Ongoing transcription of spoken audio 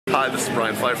Hi, this is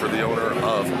Brian Pfeiffer, the owner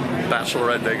of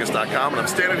BacheloretteVegas.com, and I'm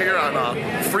standing here on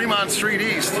Fremont Street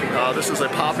East. This is a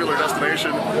popular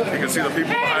destination. You can see the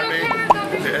people behind me.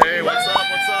 Hey, what's up?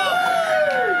 What's up?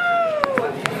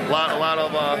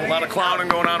 A lot of clowning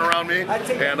going on around me,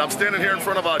 and I'm standing here in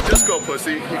front of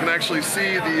Discopussy. You can actually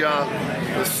see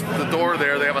the door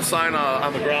there. They have a sign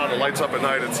on the ground that lights up at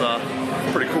night. It's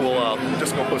pretty cool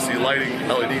Discopussy lighting,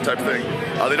 LED type thing.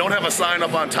 They don't have a sign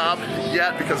up on top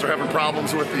yet because they're having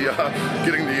problems with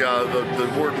getting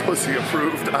the word pussy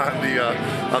approved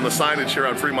on the signage here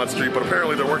on Fremont Street, but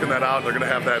apparently they're working that out. They're going to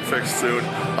have that fixed soon.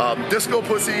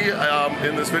 Discopussy,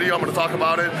 in this video I'm going to talk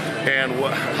about it and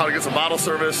how to get some bottle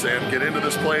service and get into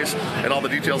this place and all the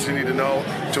details you need to know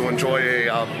to enjoy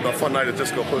a fun night at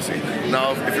Discopussy.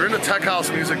 Now, if you're into tech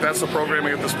house music, that's the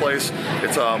programming at this place.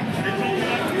 It's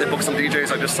they book some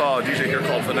DJs. I just saw a DJ here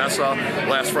called Vanessa.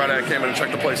 Last Friday I came in and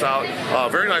checked the place out.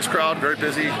 Very nice crowd, very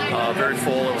busy, very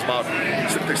full. It was about,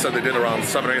 they said they did around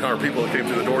 700 or 800 people that came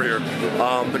through the door here.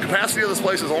 The capacity of this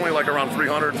place is only like around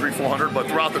 300, 400, but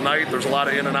throughout the night there's a lot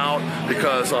of in and out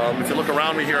because if you look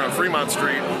around me here on Fremont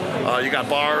Street, you got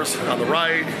bars on the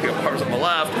right, you got bars on the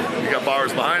left, you got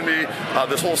bars behind me.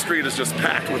 This whole street is just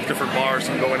packed with different bars.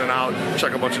 You can go in and out,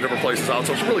 check a bunch of different places out.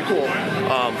 So it's a really cool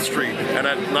street. And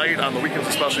at night, on the weekends,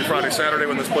 especially Friday, Saturday,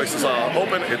 when this place is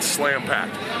open, it's slam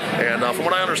packed. And from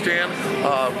what I understand,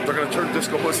 they're going to turn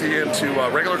Discopussy into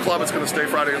a regular club. It's going to stay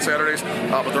Friday and Saturdays,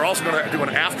 but they're also going to do an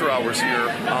after hours here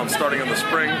starting in the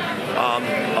spring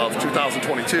of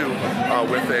 2022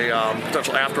 with a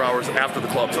potential after hours after the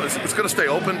club. So it's going to stay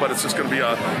open, but it's just going to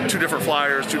be two different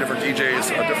flyers, two different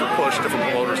DJs, a different push, different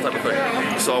promoters type of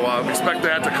thing. So we expect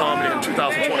that to come in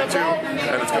 2022,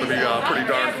 and it's going to be pretty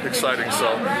darn exciting.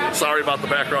 So sorry about the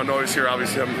background noise here.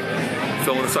 Obviously, I'm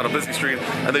filming this on a busy street,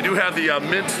 and they do have the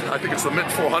Mint, I think it's the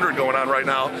Mint 400 going on right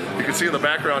now. You can see in the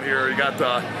background here, you got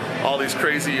all these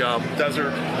crazy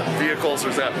desert vehicles.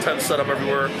 There's that tent set up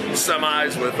everywhere,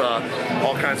 semis with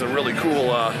all kinds of really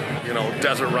cool,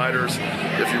 desert riders,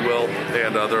 if you will.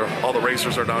 And all the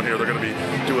racers are down here. They're going to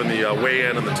be doing the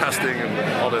weigh-in and the testing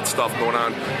and all that stuff going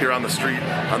on here on the street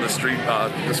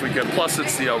this weekend. Plus,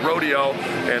 it's the rodeo,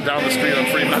 and down the street on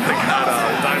Fremont they got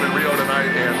Diamond Rio tonight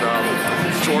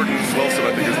and Jordan Wilson,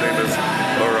 I think his name is,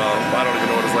 or I don't even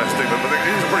know what his last name is, but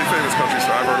he's a pretty famous country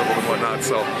star. I've heard of him and whatnot.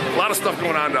 So a lot of stuff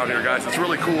going on down here, guys. It's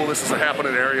really cool. This is a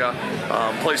happening area,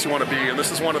 place you want to be, and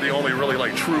this is one of the only really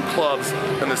true clubs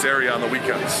in this area on the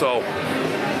weekends. So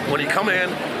when you come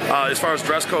in, as far as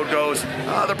dress code goes,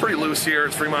 they're pretty loose here.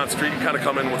 It's Fremont Street. You kind of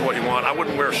come in with what you want. I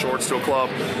wouldn't wear shorts to a club.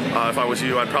 If I was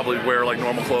you, I'd probably wear like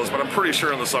normal clothes, but I'm pretty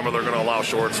sure in the summer they're going to allow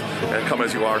shorts and come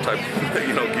as you are type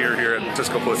gear here at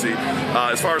Discopussy.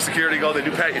 As far as security go, they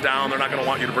do pat you down. They're not going to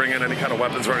want you to bring in any kind of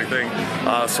weapons or anything,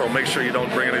 so make sure you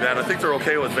don't bring any of that. I think they're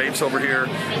okay with vapes over here.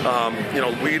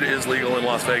 Weed is legal in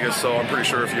Las Vegas, so I'm pretty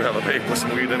sure if you have a vape with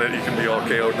some weed in it, you can be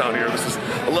okay down here. This is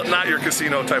not your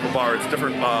casino type of bar. It's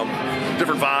different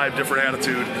vibe, different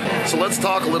attitude. So let's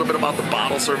talk a little bit about the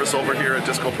bottle service over here at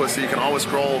Discopussy. You can always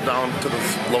scroll down to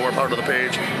the lower part of the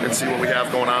page and see what we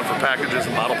have going on for packages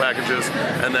and bottle packages.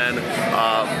 And then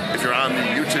if you're on the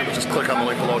YouTube, just click on the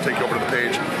link below, take you over to the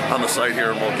page on the site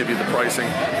here, and we'll give you the pricing.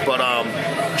 But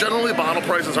generally, bottle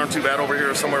prices aren't too bad over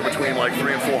here, somewhere between like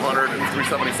 $300 and $400 and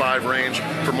 $375 range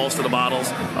for most of the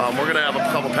bottles. We're going to have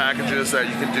a couple packages that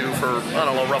you can do for, I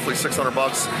don't know, roughly $600,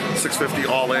 $650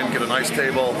 all in, get a nice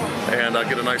table and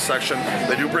get a nice section.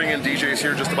 They do bring in DJs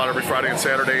here just about every Friday and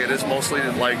Saturday. It is mostly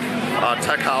like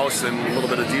tech house and a little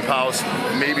bit of deep house,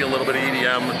 maybe a little bit of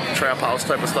EDM, trap house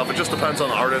type of stuff. It just depends on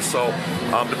the artist. So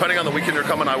depending on the weekend you're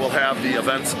coming, I will have the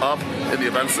events up in the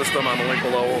event system on the link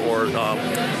below or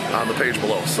on the page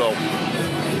below. So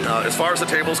as far as the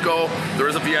tables go, there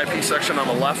is a VIP section on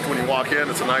the left when you walk in.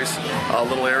 It's a nice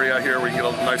little area here where you get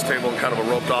a nice table and kind of a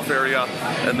roped off area.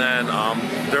 And then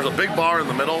there's a big bar in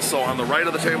the middle. So on the right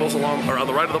of the tables on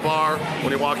the right of the bar,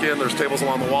 when you walk in, there's tables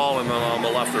along the wall, and then on the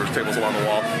left there's tables along the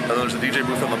wall. And then there's a DJ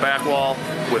booth on the back wall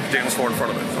with dance floor in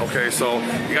front of it. Okay, so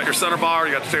you got your center bar,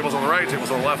 you got the tables on the right,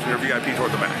 tables on the left, and your VIP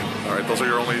toward the back. All right, those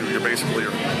are basically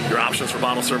your options for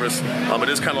bottle service. It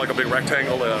is kind of like a big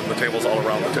rectangle, and the tables all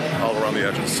around the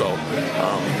edges. So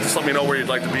just let me know where you'd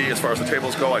like to be as far as the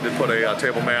tables go. I did put a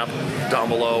table map down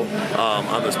below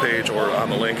on this page or on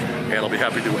the link, and I'll be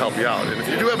happy to help you out. And if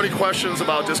you do have any questions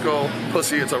about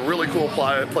Discopussy, it's a really cool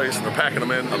place, and they're packing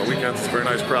them in on the weekends. It's a very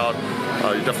nice crowd.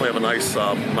 You definitely have a nice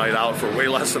night out for way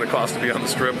less than it costs to be on the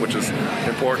Strip, which is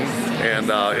important, and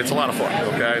it's a lot of fun.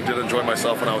 Okay, I did enjoy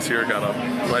myself when I was here. Got a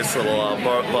nice little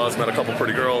buzz, met a couple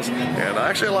pretty girls, and I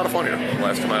actually had a lot of fun here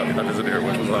last time I visited here,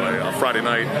 which was on a Friday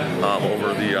night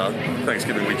over the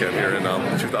Thanksgiving weekend here in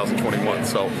 2021.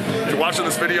 So if you're watching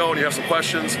this video and you have some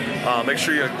questions, make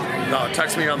sure you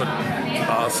text me on the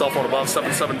cell phone above.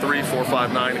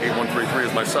 773-459-8133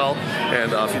 is my cell.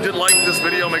 And if you did like this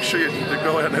video, make sure you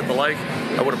go ahead and hit the like.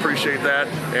 I would appreciate that.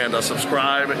 And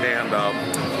subscribe and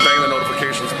bang the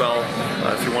notifications bell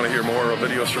if you want to hear more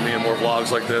videos from me and more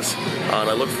vlogs like this. And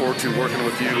I look forward to working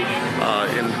with you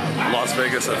in Las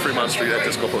Vegas at Fremont Street at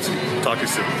Discopussy. Talk to you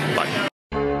soon. Bye.